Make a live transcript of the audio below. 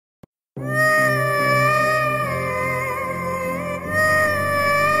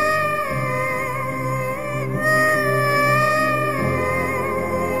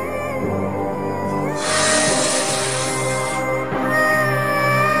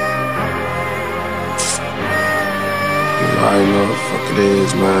already know what the fuck it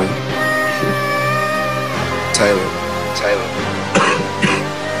is, man. Taylor.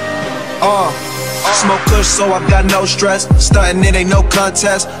 Smoke kush, so I got no stress. Stuntin', it ain't no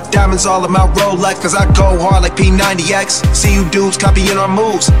contest. Diamonds all in my Rolex, cause I go hard like P90X. See you dudes copying our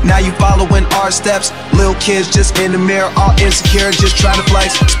moves, now you following our steps. Little kids just in the mirror, all insecure, just trying to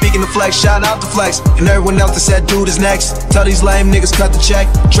flex. Speaking of flex, shout out to Flex, and everyone else that said dude is next. Tell these lame niggas cut the check.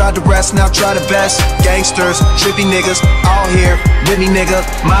 Tried the rest, now try the best. Gangsters, trippy niggas, all here with me, nigga.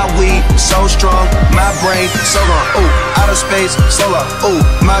 My weed, so strong, my brain, so long. Ooh, outer space, so long. Ooh,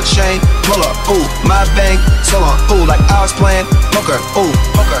 my chain, pull up. Ooh, my bank, so long. Ooh, like I was playing poker. Ooh,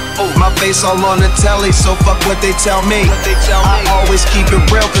 my face all on the telly, so fuck what they tell me. I always keep it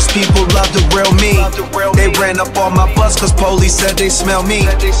real, cause people love the real me. They ran up on my bus, cause police said they smell me.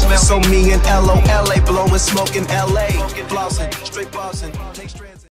 So me and LOLA blowing smoke in LA. Flossin', straight bossin', take strands.